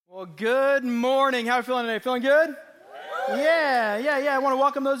Well, good morning. How are you feeling today? Feeling good? Yeah. I want to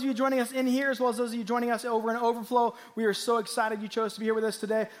welcome those of you joining us in here as well as those of you joining us over in Overflow. We are so excited you chose to be here with us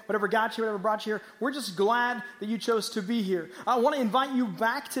today. Whatever got you, whatever brought you here, we're just glad that you chose to be here. I want to invite you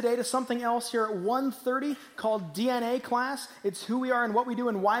back today to something else here at 1:30 called DNA class. It's who we are and what we do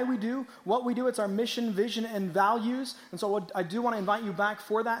and why we do what we do. It's our mission, vision, and values. And so I do want to invite you back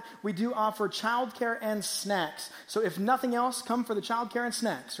for that. We do offer childcare and snacks. So if nothing else, come for the childcare and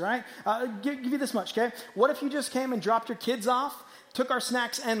snacks, right? Give you this much, okay? What if you just came and dropped your kids off, took our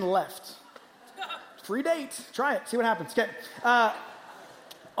snacks, and left? Free date. Try it. See what happens. Okay.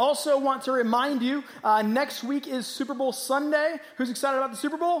 Also want to remind you, next week is Super Bowl Sunday. Who's excited about the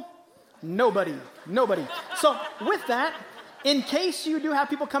Super Bowl? Nobody. So with that, in case you do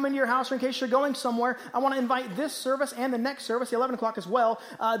have people come into your house or in case you're going somewhere, I want to invite this service and the next service, the 11 o'clock as well,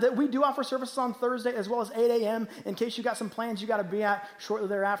 that we do offer services on Thursday as well as 8 a.m. in case you got some plans you got to be at shortly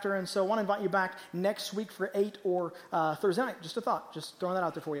thereafter. And so I want to invite you back next week for 8 or Thursday night. Just a thought. Just throwing that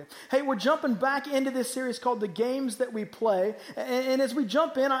out there for you. Hey, we're jumping back into this series called The Games That We Play. And as we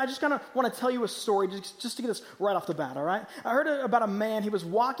jump in, I just kind of want to tell you a story just to get us right off the bat, all right? I heard about a man. He was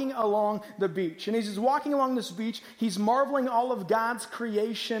walking along the beach. And as he's walking along this beach, he's marveling all of God's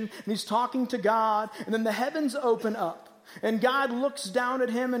creation, and he's talking to God, and then the heavens open up, and God looks down at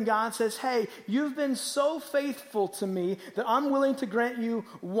him, and God says, hey, you've been so faithful to me that I'm willing to grant you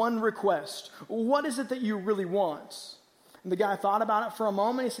one request. What is it that you really want? And the guy thought about it for a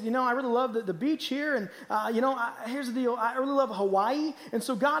moment. He said, I really love the beach here, and here's the deal. I really love Hawaii, and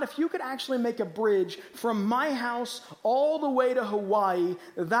so God, if you could actually make a bridge from my house all the way to Hawaii,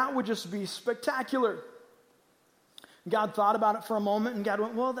 that would just be spectacular. God thought about it for a moment, and God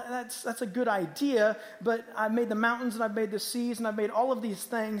went, well, that's a good idea, but I've made the mountains, and I've made the seas, and I've made all of these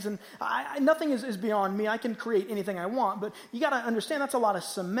things, and nothing is beyond me. I can create anything I want, but you got to understand that's a lot of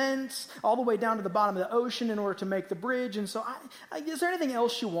cement all the way down to the bottom of the ocean in order to make the bridge, and so is there anything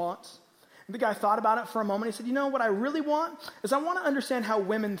else you want? And the guy thought about it for a moment. He said, what I really want is I want to understand how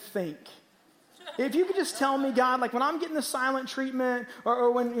women think. If you could just tell me, God, like when I'm getting the silent treatment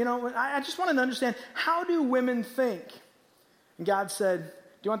or when, I just want to understand, how do women think? And God said, do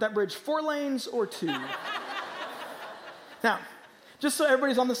you want that bridge 4 lanes or 2? Now, just so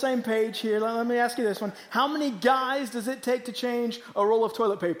everybody's on the same page here, let me ask you this one. How many guys does it take to change a roll of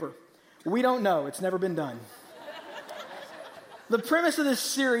toilet paper? We don't know. It's never been done. The premise of this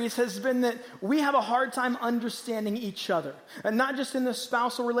series has been that we have a hard time understanding each other. And not just in the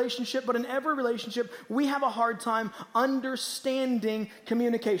spousal relationship, but in every relationship, we have a hard time understanding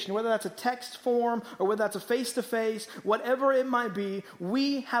communication. Whether that's a text form or whether that's a face-to-face, whatever it might be,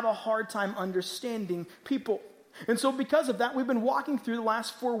 we have a hard time understanding people. And so because of that, we've been walking through the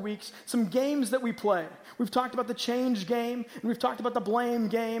last 4 weeks some games that we play. We've talked about the change game, and we've talked about the blame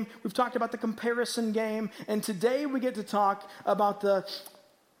game, we've talked about the comparison game, and today we get to talk about the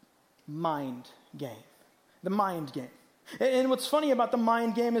mind game. The mind game. And what's funny about the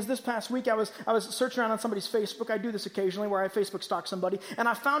mind game is this past week I was searching around on somebody's Facebook. I do this occasionally where I Facebook stalk somebody. And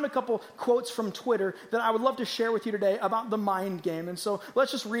I found a couple quotes from Twitter that I would love to share with you today about the mind game. And so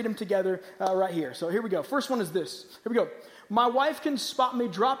let's just read them together right here. So here we go. First one is this. Here we go. My wife can spot me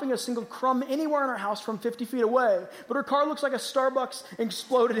dropping a single crumb anywhere in our house from 50 feet away, but her car looks like a Starbucks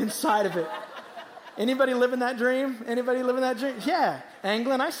exploded inside of it. Anybody living that dream? Yeah.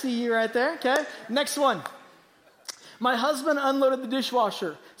 Anglin, I see you right there. Okay. Next one. My husband unloaded the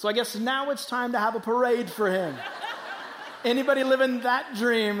dishwasher, so I guess now it's time to have a parade for him. Anybody living that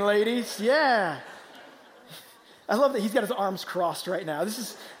dream, ladies? Yeah. I love that he's got his arms crossed right now. This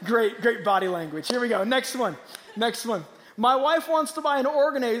is great body language. Here we go. Next one. My wife wants to buy an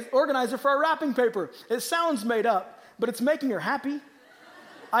organizer for our wrapping paper. It sounds made up, but it's making her happy.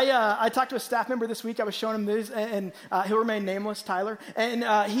 I talked to a staff member this week. I was showing him this, and he'll remain nameless, Tyler. And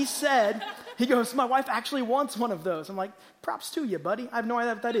he goes, my wife actually wants one of those. I'm like, props to you, buddy. I have no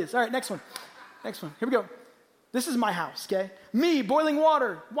idea what that is. All right, next one. Here we go. This is my house, okay? Me, boiling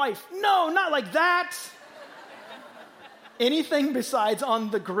water. Wife, no, not like that. Anything besides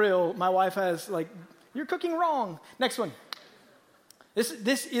on the grill, my wife has, like, you're cooking wrong. Next one.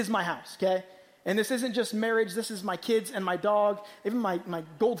 This is my house, okay? And this isn't just marriage, this is my kids and my dog, even my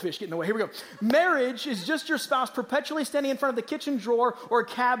goldfish getting away. Here we go. Marriage is just your spouse perpetually standing in front of the kitchen drawer or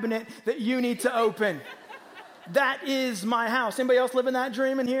cabinet that you need to open. That is my house. Anybody else living that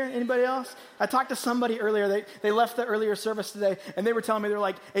dream in here? Anybody else? I talked to somebody earlier. They left the earlier service today, and they were telling me, they're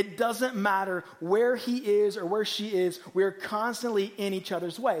like, it doesn't matter where he is or where she is. We're constantly in each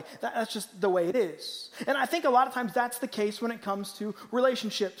other's way. That's just the way it is. And I think a lot of times that's the case when it comes to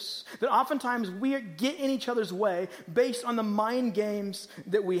relationships. That oftentimes we get in each other's way based on the mind games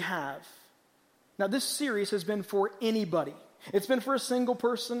that we have. Now, this series has been for anybody. It's been for a single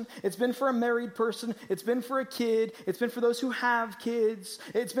person. It's been for a married person. It's been for a kid. It's been for those who have kids.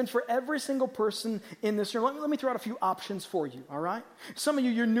 It's been for every single person in this room. Let me throw out a few options for you, all right? Some of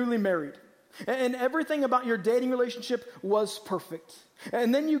you, you're newly married. And everything about your dating relationship was perfect.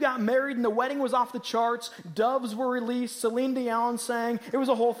 And then you got married and the wedding was off the charts. Doves were released. Celine Dion sang. It was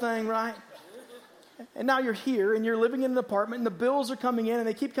a whole thing, right? And now you're here and you're living in an apartment and the bills are coming in and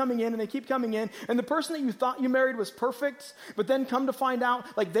they keep coming in and they keep coming in. And the person that you thought you married was perfect, but then come to find out,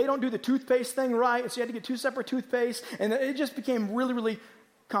 like, they don't do the toothpaste thing right. And so you had to get 2 separate toothpaste. And it just became really, really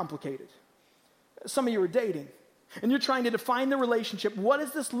complicated. Some of you are dating and you're trying to define the relationship. What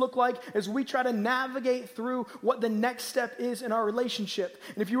does this look like as we try to navigate through what the next step is in our relationship?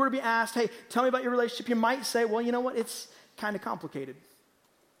 And if you were to be asked, hey, tell me about your relationship, you might say, well, you know what? It's kind of complicated.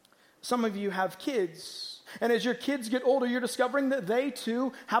 Some of you have kids, and as your kids get older, you're discovering that they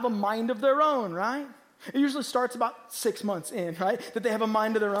too have a mind of their own, right? It usually starts about 6 months in, right? That they have a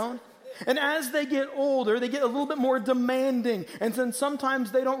mind of their own. And as they get older, they get a little bit more demanding, and then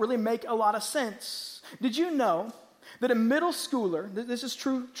sometimes they don't really make a lot of sense. Did you know that a middle schooler, this is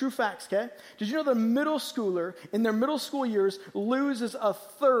true facts, okay? Did you know that a middle schooler in their middle school years loses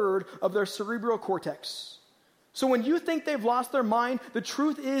 1/3 of their cerebral cortex? So when you think they've lost their mind, the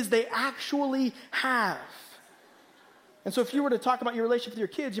truth is they actually have. And so if you were to talk about your relationship with your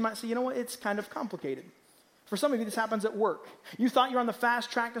kids, you might say, you know what, it's kind of complicated. For some of you, this happens at work. You thought you were on the fast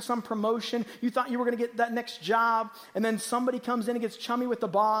track to some promotion. You thought you were going to get that next job, and then somebody comes in and gets chummy with the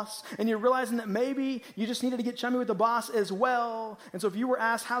boss, and you're realizing that maybe you just needed to get chummy with the boss as well. And so if you were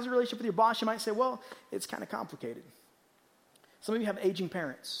asked, how's your relationship with your boss, you might say, well, it's kind of complicated. Some of you have aging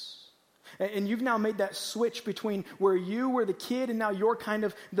parents. And you've now made that switch between where you were the kid and now you're kind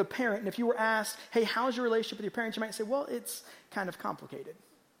of the parent. And if you were asked, hey, how's your relationship with your parents? You might say, well, it's kind of complicated.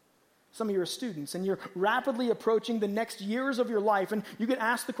 Some of you are students and you're rapidly approaching the next years of your life. And you get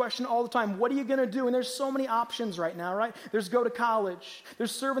asked the question all the time, what are you going to do? And there's so many options right now, right? There's go to college.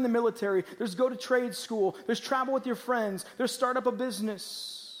 There's serve in the military. There's go to trade school. There's travel with your friends. There's start up a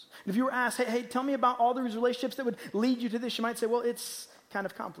business. And if you were asked, hey, tell me about all these relationships that would lead you to this, you might say, well, it's kind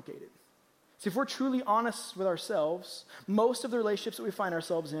of complicated. See, if we're truly honest with ourselves, most of the relationships that we find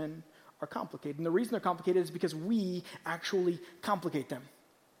ourselves in are complicated. And the reason they're complicated is because we actually complicate them.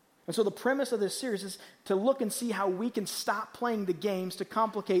 And so the premise of this series is to look and see how we can stop playing the games to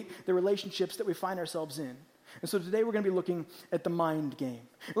complicate the relationships that we find ourselves in. And so today we're going to be looking at the mind game.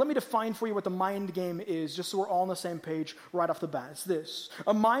 Let me define for you what the mind game is, just so we're all on the same page right off the bat. It's this.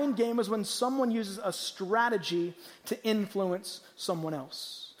 A mind game is when someone uses a strategy to influence someone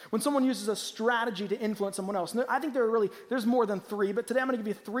else. When someone uses a strategy to influence someone else. And I think there's more than 3, but today I'm going to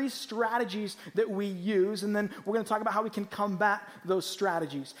give you 3 strategies that we use, and then we're going to talk about how we can combat those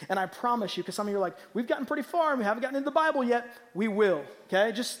strategies. And I promise you, because some of you are like, we've gotten pretty far and we haven't gotten into the Bible yet, we will,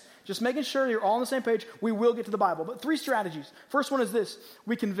 okay? Just making sure you're all on the same page, we will get to the Bible. But 3 strategies. First one is this: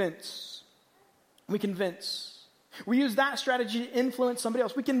 we convince. We convince. We use that strategy to influence somebody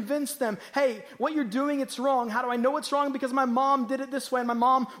else. We convince them, hey, what you're doing, it's wrong. How do I know it's wrong? Because my mom did it this way and my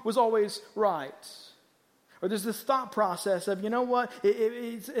mom was always right. Or there's this thought process of, you know what,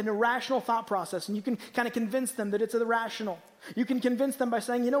 it's an irrational thought process, and you can kind of convince them that it's irrational. You can convince them by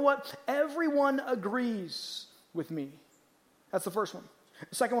saying, you know what, everyone agrees with me. That's the first one.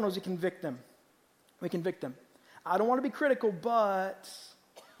 The second one was we convict them. We convict them. I don't want to be critical, but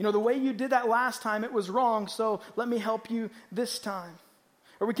you know, the way you did that last time, it was wrong, so let me help you this time.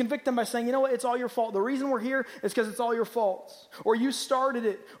 Or we convict them by saying, you know what, it's all your fault. The reason we're here is because it's all your fault. Or you started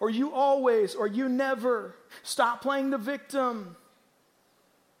it, or you always, or you never. Stop playing the victim.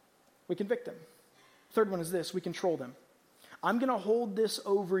 We convict them. Third one is this: we control them. I'm going to hold this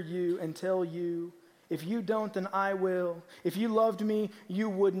over you and tell you, if you don't, then I will. If you loved me, you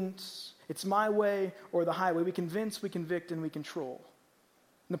wouldn't. It's my way or the highway. We convince, we convict, and we control.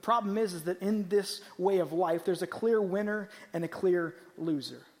 And the problem is that in this way of life, there's a clear winner and a clear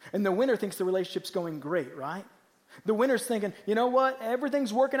loser. And the winner thinks the relationship's going great, right? The winner's thinking, you know what?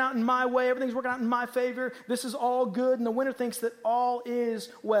 Everything's working out in my way. Everything's working out in my favor. This is all good. And the winner thinks that all is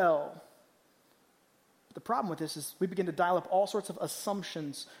well. But the problem with this is we begin to dial up all sorts of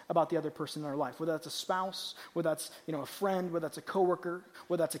assumptions about the other person in our life, whether that's a spouse, whether that's a friend, whether that's a coworker,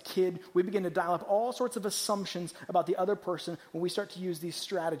 whether that's a kid. We begin to dial up all sorts of assumptions about the other person when we start to use these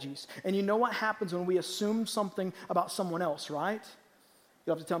strategies. And you know what happens when we assume something about someone else, right?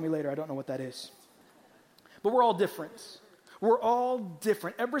 You'll have to tell me later. I don't know what that is. But we're all different. We're all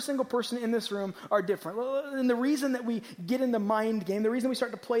different. Every single person in this room are different. And the reason that we get in the mind game, the reason we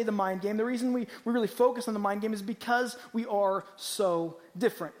start to play the mind game, the reason we really focus on the mind game is because we are so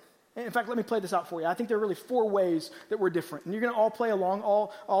different. In fact, let me play this out for you. I think there are really 4 ways that we're different. And you're going to all play along,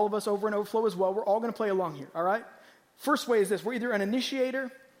 all of us over in Overflow as well. We're all going to play along here, all right? First way is this. We're either an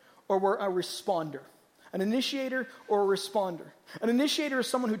initiator or we're a responder. An initiator or a responder. An initiator is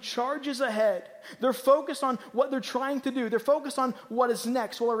someone who charges ahead. They're focused on what they're trying to do. They're focused on what is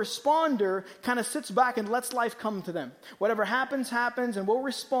next. While a responder kind of sits back and lets life come to them. Whatever happens, happens, and we'll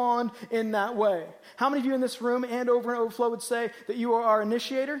respond in that way. How many of you in this room and over in Overflow would say that you are our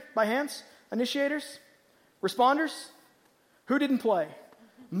initiator? By hands? Initiators? Responders? Who didn't play?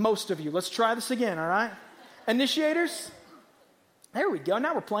 Most of you. Let's try this again, all right? Initiators? There we go.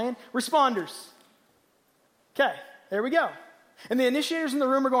 Now we're playing. Responders. Okay, there we go. And the initiators in the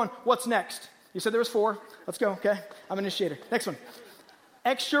room are going, what's next? You said there was 4. Let's go, okay? I'm an initiator. Next one.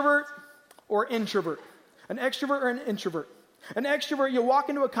 Extrovert or introvert? An extrovert or an introvert? An extrovert, you'll walk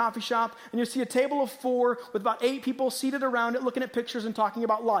into a coffee shop and you'll see a table of 4 with about 8 people seated around it looking at pictures and talking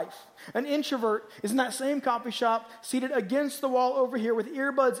about life. An introvert is in that same coffee shop seated against the wall over here with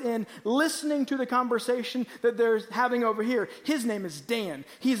earbuds in, listening to the conversation that they're having over here. His name is Dan.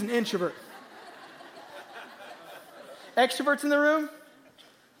 He's an introvert. Extroverts in the room?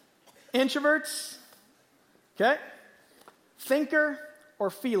 Introverts? Okay. Thinker or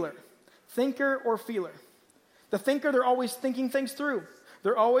feeler? Thinker or feeler? The thinker, they're always thinking things through.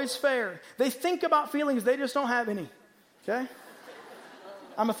 They're always fair. They think about feelings, they just don't have any. Okay?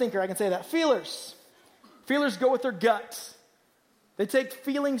 I'm a thinker, I can say that. Feelers. Feelers go with their guts. They take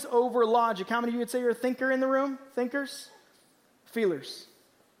feelings over logic. How many of you would say you're a thinker in the room? Thinkers? Feelers.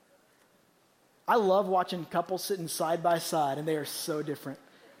 I love watching couples sitting side by side, and they are so different.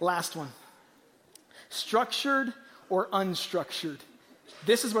 Last one. Structured or unstructured?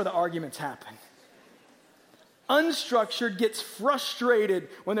 This is where the arguments happen. Unstructured gets frustrated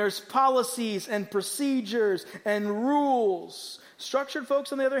when there's policies and procedures and rules. Structured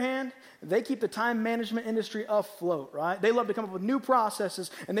folks, on the other hand, they keep the time management industry afloat, right? They love to come up with new processes,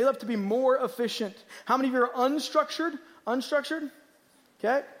 and they love to be more efficient. How many of you are unstructured? Unstructured?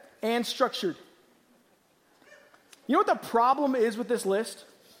 Okay? And structured. You know what the problem is with this list?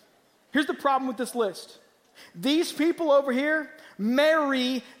 Here's the problem with this list. These people over here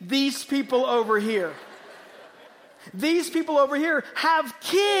marry these people over here. These people over here have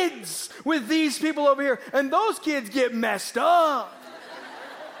kids with these people over here, and those kids get messed up.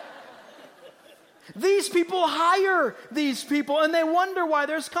 These people hire these people, and they wonder why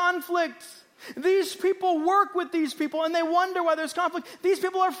there's conflict. These people work with these people, and they wonder why there's conflict. These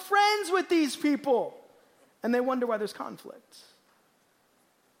people are friends with these people, and they wonder why there's conflict.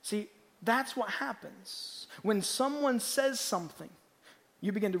 See, that's what happens. When someone says something,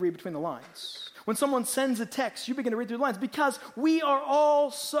 you begin to read between the lines. When someone sends a text, you begin to read through the lines because we are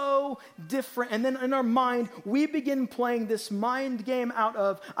all so different. And then in our mind, we begin playing this mind game out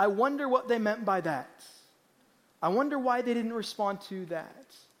of, I wonder what they meant by that. I wonder why they didn't respond to that.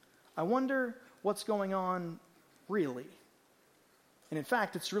 I wonder what's going on really. And in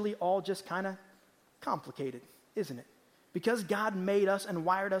fact, it's really all just kind of complicated, isn't it? Because God made us and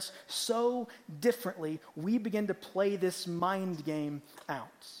wired us so differently, we begin to play this mind game out.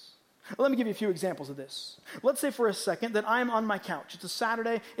 Let me give you a few examples of this. Let's say for a second that I'm on my couch. It's a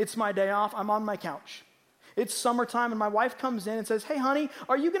Saturday, it's my day off, I'm on my couch. It's summertime and my wife comes in and says, hey honey,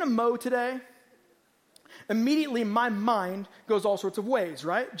 are you going to mow today? Immediately my mind goes all sorts of ways,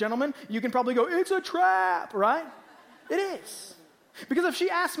 right? Gentlemen, you can probably go, it's a trap, right? It is. Because if she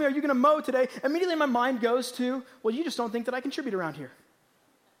asks me, are you going to mow today? Immediately my mind goes to, well, you just don't think that I contribute around here.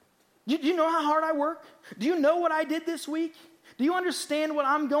 Do you know how hard I work? Do you know what I did this week? Do you understand what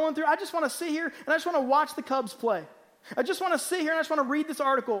I'm going through? I just want to sit here and I just want to watch the Cubs play. I just want to sit here and I just want to read this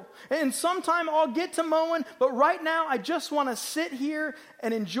article. And sometime I'll get to mowing, but right now I just want to sit here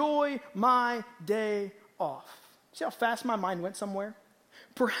and enjoy my day off. See how fast my mind went somewhere?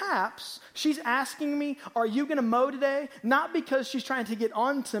 Perhaps she's asking me, are you going to mow today? Not because she's trying to get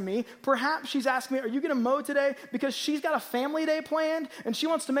on to me. Perhaps she's asking me, are you going to mow today? Because she's got a family day planned and she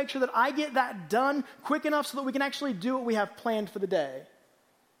wants to make sure that I get that done quick enough so that we can actually do what we have planned for the day.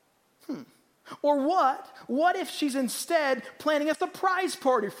 Or what? What if she's instead planning a surprise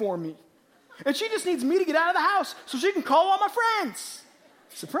party for me? And she just needs me to get out of the house so she can call all my friends.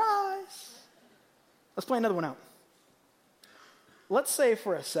 Surprise. Let's play another one out. Let's say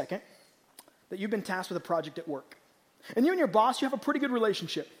for a second that you've been tasked with a project at work. And you and your boss, you have a pretty good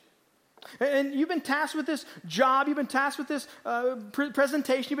relationship. And you've been tasked with this job, you've been tasked with this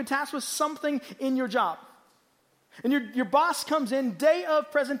presentation, you've been tasked with something in your job. And your boss comes in day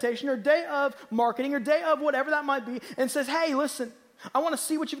of presentation or day of marketing or day of whatever that might be and says, hey, listen, I want to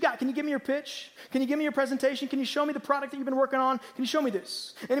see what you've got. Can you give me your pitch? Can you give me your presentation? Can you show me the product that you've been working on? Can you show me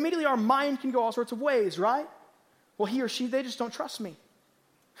this? And immediately our mind can go all sorts of ways, right? Well, he or she, they just don't trust me.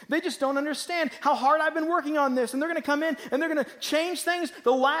 They just don't understand how hard I've been working on this. And they're going to come in and they're going to change things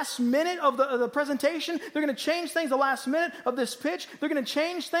the last minute of the presentation. They're going to change things the last minute of this pitch. They're going to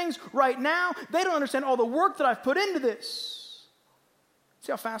change things right now. They don't understand all the work that I've put into this.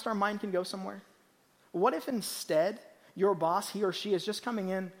 See how fast our mind can go somewhere? What if instead your boss, he or she, is just coming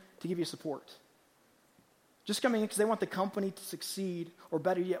in to give you support? Just coming in because they want the company to succeed, or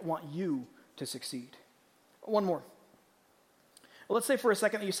better yet, want you to succeed. One more. Well, let's say for a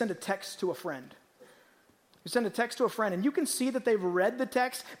second that you send a text to a friend. You send a text to a friend, and you can see that they've read the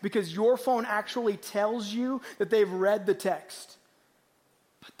text because your phone actually tells you that they've read the text.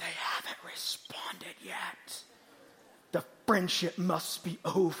 But they haven't responded yet. The friendship must be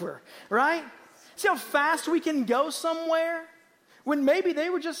over, right? See how fast we can go somewhere when maybe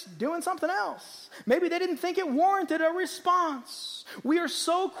they were just doing something else. Maybe they didn't think it warranted a response. We are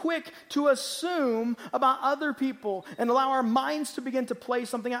so quick to assume about other people and allow our minds to begin to play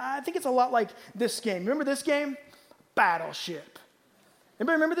something. I think it's a lot like this game. Remember this game? Battleship.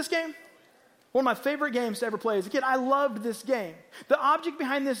 Anybody remember this game? One of my favorite games to ever play as a kid. I loved this game. The object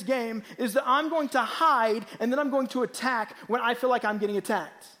behind this game is that I'm going to hide and then I'm going to attack when I feel like I'm getting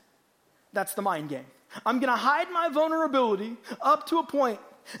attacked. That's the mind game. I'm going to hide my vulnerability up to a point,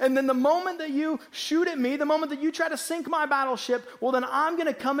 and then the moment that you shoot at me, the moment that you try to sink my battleship, well, then I'm going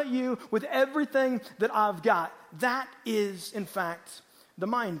to come at you with everything that I've got. That is, in fact, the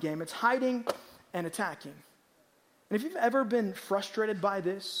mind game. It's hiding and attacking. And if you've ever been frustrated by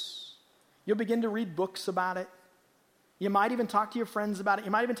this, you'll begin to read books about it. You might even talk to your friends about it.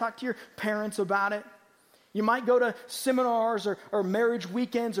 You might even talk to your parents about it. You might go to seminars or marriage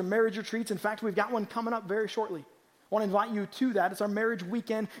weekends or marriage retreats. In fact, we've got one coming up very shortly. I want to invite you to that. It's our marriage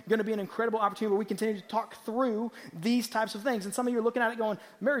weekend. Going to be an incredible opportunity where we continue to talk through these types of things. And some of you are looking at it going,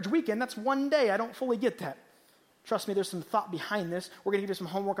 marriage weekend, that's one day. I don't fully get that. Trust me, there's some thought behind this. We're going to give you some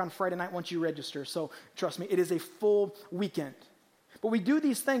homework on Friday night once you register. So trust me, it is a full weekend. But we do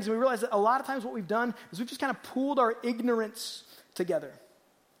these things and we realize that a lot of times what we've done is we've just kind of pooled our ignorance together.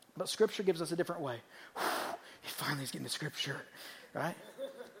 But Scripture gives us a different way. He finally is getting to Scripture, right?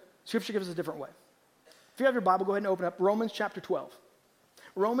 Scripture gives us a different way. If you have your Bible, go ahead and open up Romans chapter 12.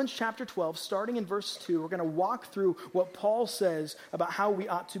 Romans chapter 12, starting in verse 2, we're going to walk through what Paul says about how we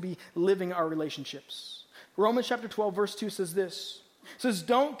ought to be living our relationships. Romans chapter 12, verse 2 says this. It says,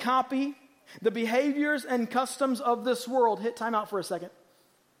 don't copy the behaviors and customs of this world. Hit time out for a second.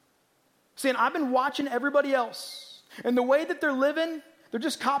 See, I've been watching everybody else, and the way that they're living, they're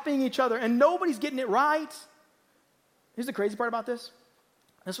just copying each other, and nobody's getting it right. Here's the crazy part about this.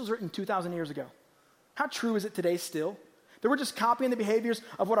 This was written 2,000 years ago. How true is it today still? That we're just copying the behaviors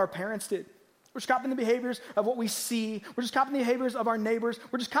of what our parents did. We're just copying the behaviors of what we see. We're just copying the behaviors of our neighbors.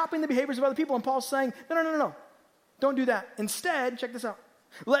 We're just copying the behaviors of other people. And Paul's saying, no. Don't do that. Instead, check this out.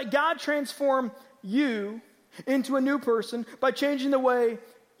 Let God transform you into a new person by changing the way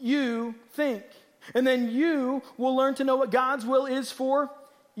you think. And then you will learn to know what God's will is for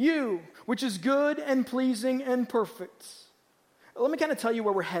you, which is good and pleasing and perfect. Let me kind of tell you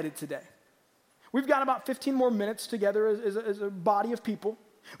where we're headed today. We've got about 15 more minutes together as a body of people.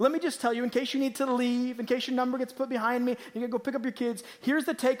 Let me just tell you, in case you need to leave, in case your number gets put behind me, you can go pick up your kids, here's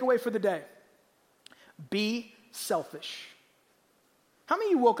the takeaway for the day. Be selfish. How many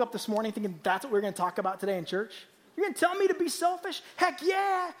of you woke up this morning thinking that's what we're going to talk about today in church? You're going to tell me to be selfish? Heck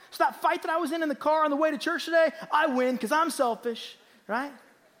yeah. So that fight that I was in the car on the way to church today, I win because I'm selfish, right?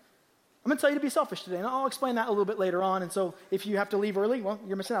 I'm going to tell you to be selfish today, and I'll explain that a little bit later on. And so if you have to leave early, well,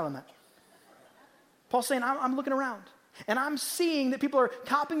 you're missing out on that. Paul's saying, I'm looking around, and I'm seeing that people are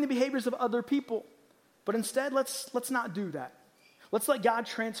copying the behaviors of other people. But instead, let's not do that. Let's let God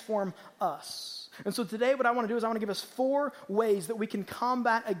transform us. And so today what I want to do is I want to give us 4 ways that we can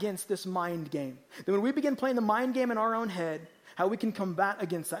combat against this mind game. That when we begin playing the mind game in our own head, how we can combat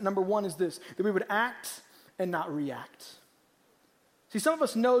against that. Number 1 is this, that we would act and not react. See, some of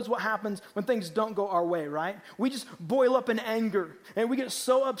us knows what happens when things don't go our way, right? We just boil up in anger, and we get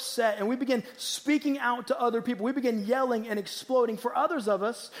so upset, and we begin speaking out to other people. We begin yelling and exploding. For others of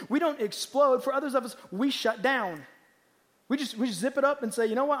us, we don't explode. For others of us, we shut down. We just zip it up and say,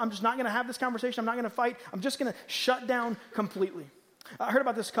 you know what? I'm just not going to have this conversation. I'm not going to fight. I'm just going to shut down completely. I heard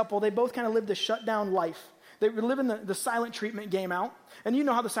about this couple. They both kind of lived a shutdown life. They were living the silent treatment game out. And you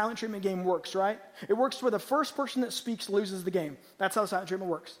know how the silent treatment game works, right? It works where the first person that speaks loses the game. That's how the silent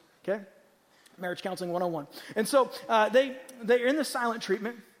treatment works, okay? Marriage counseling 101. And so they're in the silent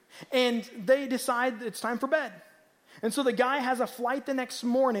treatment, and they decide it's time for bed. And so the guy has a flight the next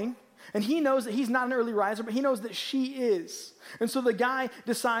morning, and he knows that he's not an early riser, but he knows that she is. And so the guy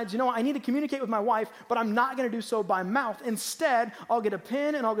decides, you know what, I need to communicate with my wife, but I'm not going to do so by mouth. Instead, I'll get a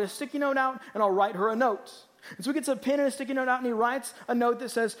pen, and I'll get a sticky note out, and I'll write her a note. And so he gets a pen and a sticky note out, and he writes a note that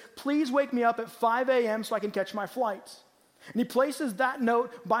says, please wake me up at 5 a.m. so I can catch my flight. And he places that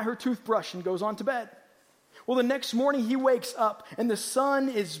note by her toothbrush and goes on to bed. Well, the next morning he wakes up, and the sun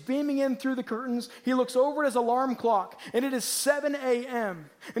is beaming in through the curtains. He looks over at his alarm clock, and it is 7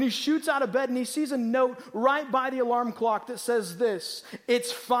 a.m. And he shoots out of bed, and he sees a note right by the alarm clock that says this: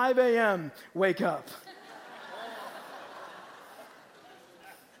 it's 5 a.m., wake up.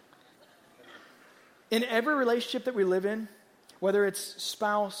 In every relationship that we live in, whether it's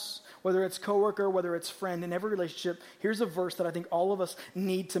spouse, whether it's coworker, whether it's friend, in every relationship, here's a verse that I think all of us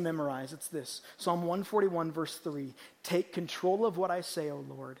need to memorize. It's this: Psalm 141, verse 3. Take control of what I say, O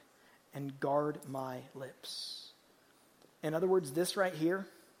Lord, and guard my lips. In other words, this right here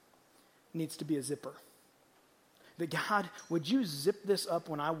needs to be a zipper. That God, would you zip this up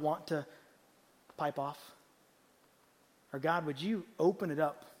when I want to pipe off? Or God, would you open it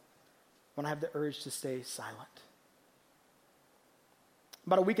up when I have the urge to stay silent?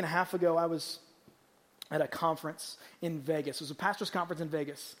 About a week and a half ago, I was at a conference in Vegas. It was a pastor's conference in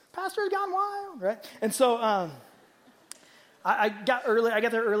Vegas. Pastor's gone wild, right? And so I got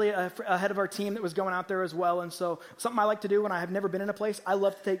there early ahead of our team that was going out there as well. And so something I like to do when I have never been in a place, I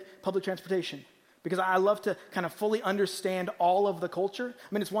love to take public transportation, because I love to kind of fully understand all of the culture.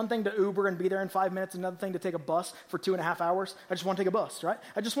 I mean, it's one thing to Uber and be there in 5 minutes, another thing to take a bus for 2.5 hours. I just want to take a bus, right?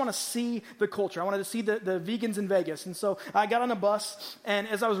 I just want to see the culture. I wanted to see the vegans in Vegas. And so I got on a bus, and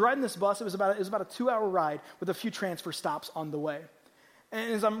as I was riding this bus, it was about a 2-hour ride with a few transfer stops on the way.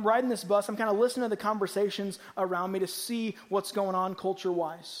 And as I'm riding this bus, I'm kind of listening to the conversations around me to see what's going on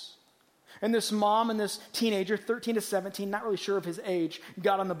culture-wise. And this mom and this teenager, 13 to 17, not really sure of his age,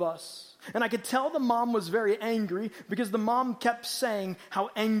 got on the bus. And I could tell the mom was very angry, because the mom kept saying how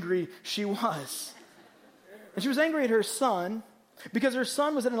angry she was. And she was angry at her son because her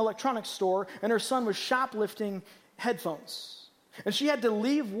son was at an electronics store and her son was shoplifting headphones. And she had to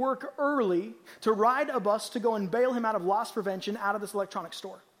leave work early to ride a bus to go and bail him out of loss prevention out of this electronics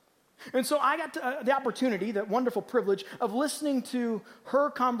store. And so I got the opportunity, that wonderful privilege, of listening to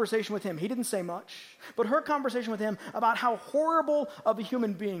her conversation with him. He didn't say much, but her conversation with him about how horrible of a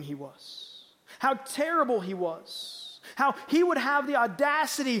human being he was, how terrible he was, how he would have the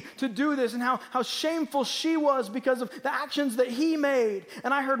audacity to do this, and how shameful she was because of the actions that he made.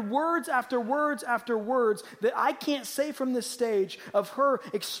 And I heard words after words after words that I can't say from this stage, of her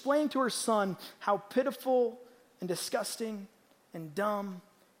explaining to her son how pitiful and disgusting and dumb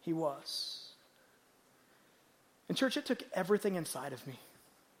he was. And church, it took everything inside of me.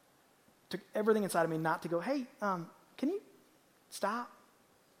 It took everything inside of me not to go, hey, can you stop?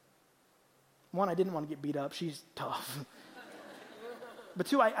 One, I didn't want to get beat up. She's tough. But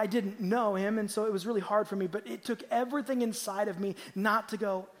two, I didn't know him, and so it was really hard for me. But it took everything inside of me not to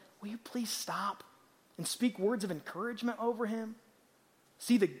go, will you please stop and speak words of encouragement over him?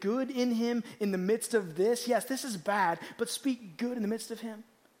 See the good in him in the midst of this. Yes, this is bad, but speak good in the midst of him.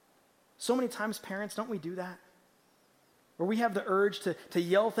 So many times, parents, don't we do that? Where we have the urge to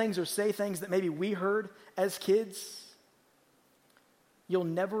yell things or say things that maybe we heard as kids. You'll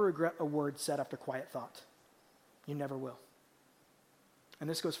never regret a word said after quiet thought. You never will. And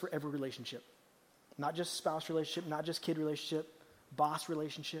this goes for every relationship. Not just spouse relationship, not just kid relationship, boss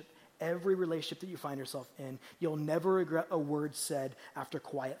relationship. Every relationship that you find yourself in, you'll never regret a word said after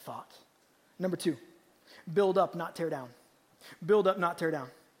quiet thought. Number 2, build up, not tear down. Build up, not tear down.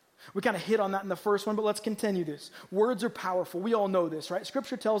 We kind of hit on that in the first one, but let's continue this. Words are powerful. We all know this, right?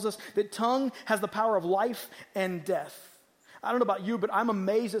 Scripture tells us that tongue has the power of life and death. I don't know about you, but I'm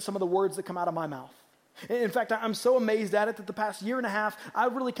amazed at some of the words that come out of my mouth. In fact, I'm so amazed at it that the past year and a half,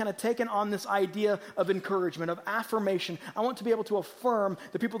 I've really kind of taken on this idea of encouragement, of affirmation. I want to be able to affirm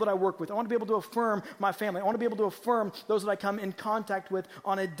the people that I work with. I want to be able to affirm my family. I want to be able to affirm those that I come in contact with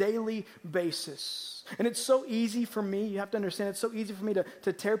on a daily basis. And it's so easy for me, you have to understand, it's so easy for me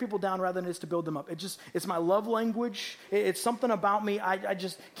to tear people down rather than it is to build them up. It's my love language. It's something about me, I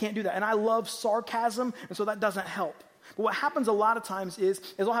just can't do that. And I love sarcasm, and so that doesn't help. But what happens a lot of times is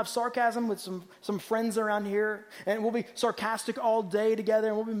I'll have sarcasm with some friends around here, and we'll be sarcastic all day together,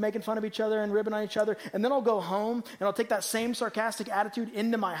 and we'll be making fun of each other and ribbing on each other, and then I'll go home, and I'll take that same sarcastic attitude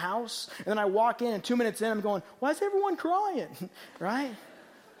into my house, and then I walk in, and 2 minutes in, I'm going, why is everyone crying, right?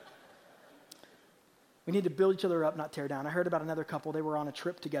 We need to build each other up, not tear down. I heard about another couple, they were on a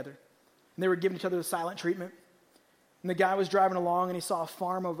trip together, and they were giving each other the silent treatment, and the guy was driving along, and he saw a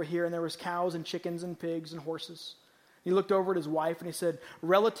farm over here, and there was cows and chickens and pigs and horses. He looked over at his wife and he said,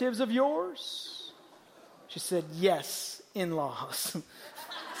 relatives of yours? She said, yes, in-laws.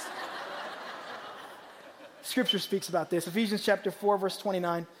 Scripture speaks about this. Ephesians chapter 4, verse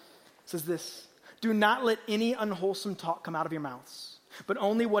 29 says this, do not let any unwholesome talk come out of your mouths, but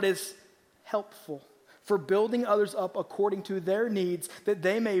only what is helpful for building others up according to their needs, that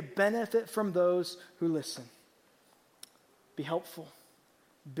they may benefit from those who listen. Be helpful.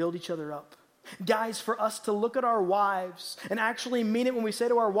 Build each other up. Guys, for us to look at our wives and actually mean it when we say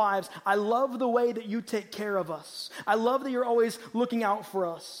to our wives, I love the way that you take care of us. I love that you're always looking out for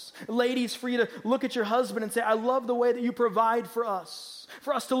us. Ladies, for you to look at your husband and say, I love the way that you provide for us.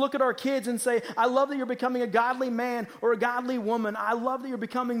 For us to look at our kids and say, I love that you're becoming a godly man or a godly woman. I love that you're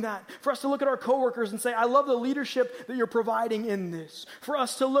becoming that. For us to look at our coworkers and say, I love the leadership that you're providing in this. For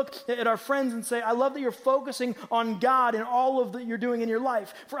us to look at our friends and say, I love that you're focusing on God in all of that you're doing in your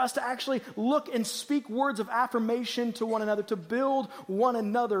life. For us to actually look and speak words of affirmation to one another, to build one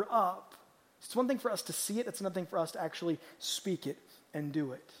another up. It's one thing for us to see it. It's another thing for us to actually speak it and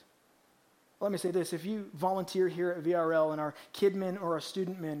do it. Let me say this, if you volunteer here at VRL and our kid men or our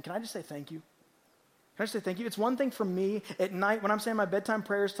student men, can I just say thank you? Can I just say thank you? It's one thing for me at night when I'm saying my bedtime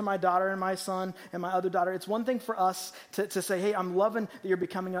prayers to my daughter and my son and my other daughter, it's one thing for us to say, hey, I'm loving that you're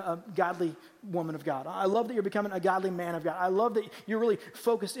becoming a godly woman of God. I love that you're becoming a godly man of God. I love that you're really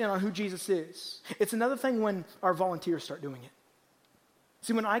focused in on who Jesus is. It's another thing when our volunteers start doing it.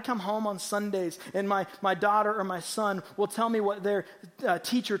 See, when I come home on Sundays and my daughter or my son will tell me what their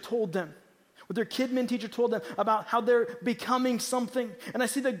teacher told them, what their kidmin teacher told them about how they're becoming something. And I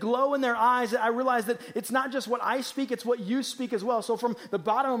see the glow in their eyes. I realize that it's not just what I speak, it's what you speak as well. So from the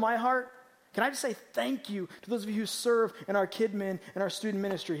bottom of my heart, can I just say thank you to those of you who serve in our kidmin and our student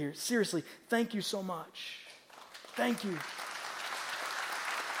ministry here. Seriously, thank you so much. Thank you.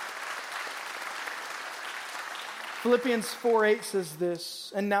 Philippians 4:8 says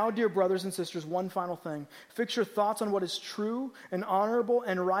this, and now, dear brothers and sisters, one final thing. Fix your thoughts on what is true and honorable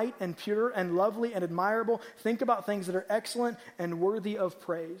and right and pure and lovely and admirable. Think about things that are excellent and worthy of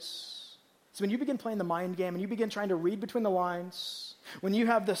praise. So when you begin playing the mind game and you begin trying to read between the lines, when you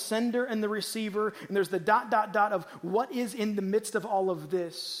have the sender and the receiver and there's the ... of what is in the midst of all of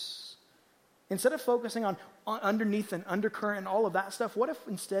this, instead of focusing on underneath and undercurrent and all of that stuff, what if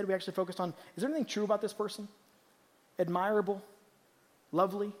instead we actually focused on, is there anything true about this person? Admirable,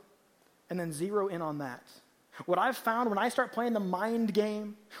 lovely, and then zero in on that. What I've found when I start playing the mind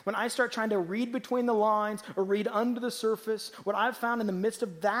game, when I start trying to read between the lines or read under the surface, what I've found in the midst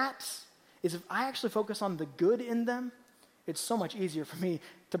of that is if I actually focus on the good in them, it's so much easier for me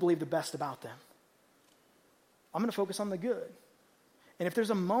to believe the best about them. I'm going to focus on the good. And if there's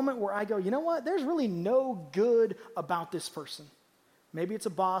a moment where I go, you know what, there's really no good about this person. Maybe it's a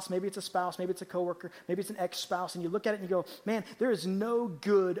boss, maybe it's a spouse, maybe it's a coworker, maybe it's an ex-spouse, and you look at it and you go, man, there is no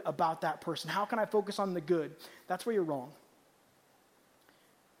good about that person. How can I focus on the good? That's where you're wrong.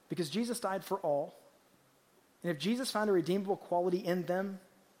 Because Jesus died for all, and if Jesus found a redeemable quality in them,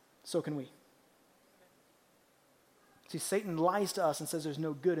 so can we. See, Satan lies to us and says there's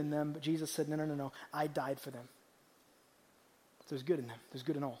no good in them, but Jesus said, no, I died for them. So there's good in them. There's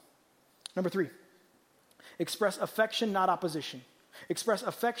good in all. Number 3, express affection, not opposition. Express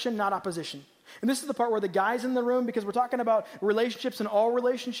affection, not opposition. And this is the part where the guys in the room, because we're talking about relationships and all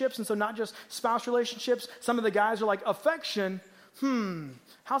relationships, and so not just spouse relationships, some of the guys are like, affection,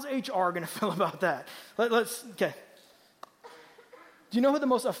 how's HR going to feel about that? Okay. Do you know who the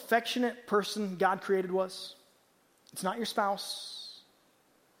most affectionate person God created was? It's not your spouse.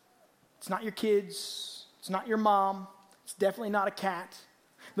 It's not your kids. It's not your mom. It's definitely not a cat.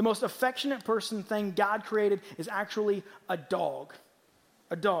 The most affectionate thing God created is actually a dog.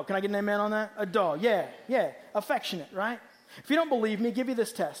 A dog. Can I get an amen on that? A dog. Yeah. Affectionate, right? If you don't believe me, give you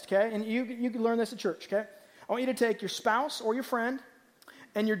this test, okay? And you can learn this at church, okay? I want you to take your spouse or your friend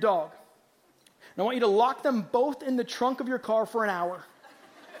and your dog. And I want you to lock them both in the trunk of your car for an hour.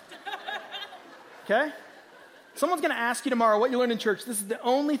 Okay? Someone's going to ask you tomorrow what you learned in church. This is the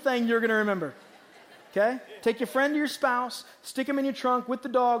only thing you're going to remember. Okay? Take your friend or your spouse, stick them in your trunk with the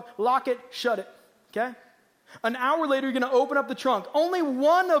dog, lock it, shut it. Okay? An hour later, you're going to open up the trunk. Only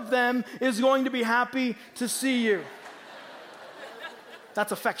one of them is going to be happy to see you.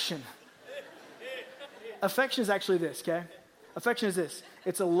 That's affection. Affection is actually this, okay? Affection is this.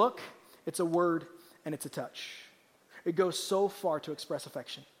 It's a look, it's a word, and it's a touch. It goes so far to express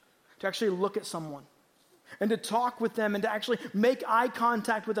affection. To actually look at someone and to talk with them and to actually make eye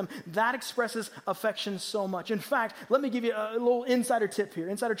contact with them. That expresses affection so much. In fact, let me give you a little insider tip here.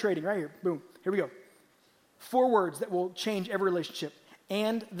 Insider trading right here. Boom. Here we go. 4 words that will change every relationship.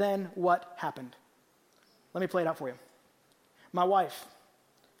 And then what happened? Let me play it out for you. My wife,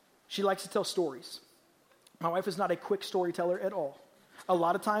 she likes to tell stories. My wife is not a quick storyteller at all. A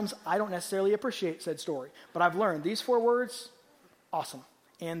lot of times, I don't necessarily appreciate said story. But I've learned these 4 words, awesome.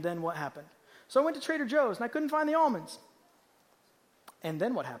 And then what happened? So I went to Trader Joe's and I couldn't find the almonds. And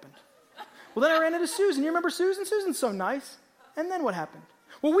then what happened? Well, then I ran into Susan. You remember Susan? Susan's so nice. And then what happened?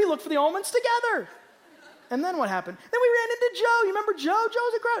 Well, we looked for the almonds together. And then what happened? Then we ran into Joe. You remember Joe?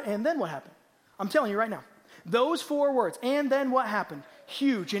 Joe's a crowd. And then what happened? I'm telling you right now, those 4 words, and then what happened?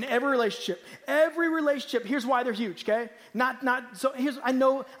 Huge in every relationship. Every relationship, here's why they're huge, okay? I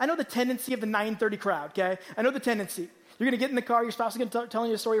know the tendency of the 9:30 crowd, okay? I know the tendency. You're going to get in the car, your spouse is going to tell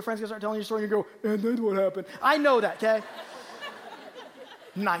you a story, your friend's going to start telling you a story, and you go, and then what happened? I know that, okay?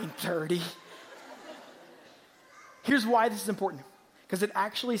 9:30. Here's why this is important. Because it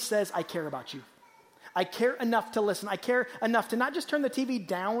actually says, I care about you. I care enough to listen. I care enough to not just turn the TV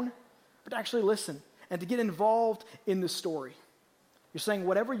down, but to actually listen and to get involved in the story. You're saying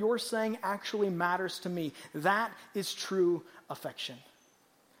whatever you're saying actually matters to me. That is true affection.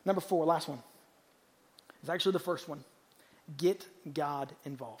 Number 4, last one. It's actually the first one. Get God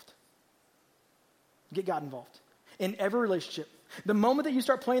involved. Get God involved. In every relationship. The moment that you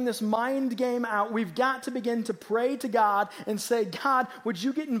start playing this mind game out, we've got to begin to pray to God and say, God, would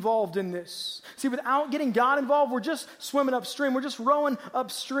you get involved in this? See, without getting God involved, we're just swimming upstream. We're just rowing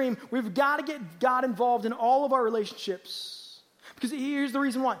upstream. We've got to get God involved in all of our relationships. Because here's the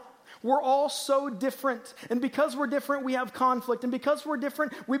reason why. We're all so different. And because we're different, we have conflict. And because we're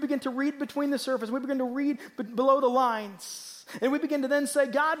different, we begin to read between the surface. We begin to read below the lines. And we begin to then say,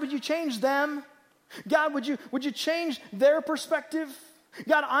 God, would you change them? God, would you change their perspective?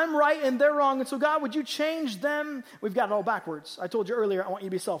 God, I'm right and they're wrong. And so God, would you change them? We've got it all backwards. I told you earlier, I want you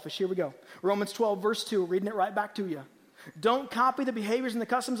to be selfish. Here we go. Romans 12, verse 2, reading it right back to you. Don't copy the behaviors and the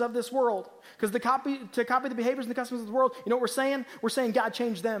customs of this world. Because to copy the behaviors and the customs of the world, you know what we're saying? We're saying God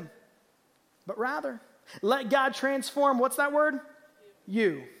change them. But rather, let God transform, what's that word?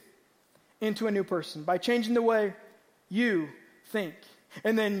 You into a new person by changing the way you think.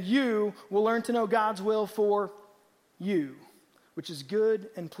 And then you will learn to know God's will for you, which is good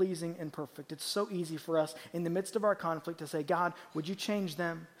and pleasing and perfect. It's so easy for us in the midst of our conflict to say, God, would you change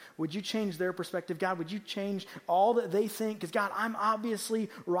them? Would you change their perspective? God, would you change all that they think? Because God, I'm obviously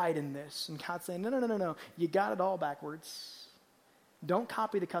right in this. And God's saying, no. You got it all backwards. Don't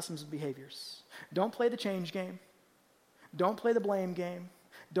copy the customs and behaviors. Don't play the change game. Don't play the blame game.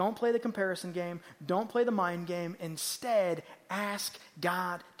 Don't play the comparison game. Don't play the mind game. Instead, ask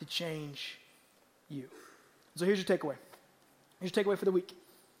God to change you. So here's your takeaway. Here's your takeaway for the week.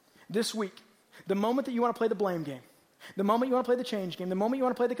 This week, the moment that you want to play the blame game, the moment you want to play the change game, the moment you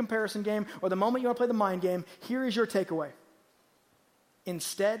want to play the comparison game, or the moment you want to play the mind game, here is your takeaway.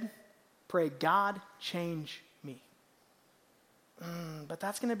 Instead, pray, God, change me. But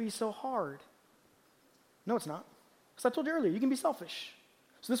that's going to be so hard. No, it's not. Because I told you earlier, you can be selfish.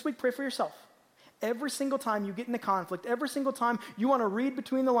 So this week, pray for yourself. Every single time you get in a conflict, every single time you want to read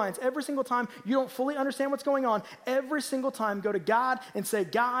between the lines, every single time you don't fully understand what's going on, every single time go to God and say,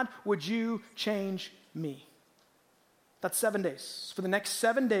 God, would you change me? That's 7 days. For the next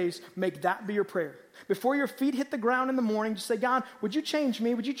 7 days, make that be your prayer. Before your feet hit the ground in the morning, just say, God, would you change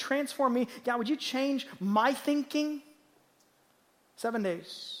me? Would you transform me? God, would you change my thinking? 7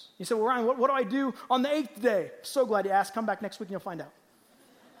 days. You say, well, Ryan, what do I do on the 8th day? So glad you asked. Come back next week and you'll find out.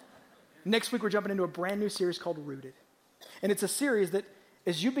 Next week, we're jumping into a brand new series called Rooted. And it's a series that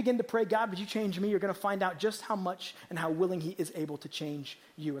as you begin to pray, God, would you change me? You're going to find out just how much and how willing he is able to change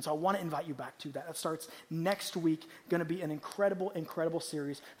you. And so I want to invite you back to that. That starts next week. Going to be an incredible, incredible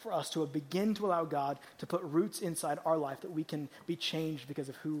series for us to begin to allow God to put roots inside our life that we can be changed because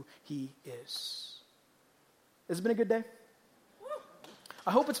of who he is. Has it been a good day?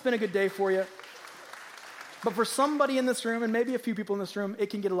 I hope it's been a good day for you. But for somebody in this room, and maybe a few people in this room, it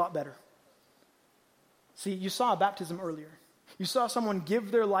can get a lot better. See, you saw a baptism earlier. You saw someone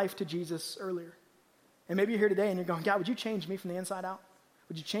give their life to Jesus earlier. And maybe you're here today and you're going, God, would you change me from the inside out?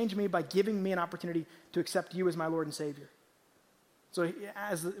 Would you change me by giving me an opportunity to accept you as my Lord and Savior? So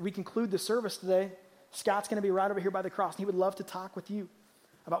as we conclude the service today, Scott's going to be right over here by the cross, and he would love to talk with you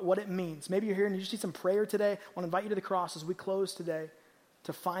about what it means. Maybe you're here and you just need some prayer today. I want to invite you to the cross as we close today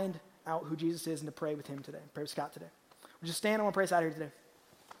to find out who Jesus is and to pray with him today, pray with Scott today. Would you stand? I want to pray us out here today.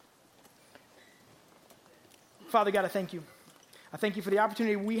 Father God, I thank you. I thank you for the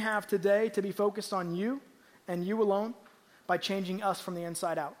opportunity we have today to be focused on you and you alone by changing us from the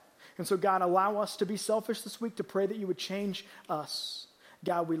inside out. And so God, allow us to be selfish this week, to pray that you would change us.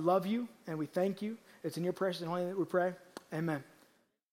 God, we love you and we thank you. It's in your precious and holy name that we pray. Amen.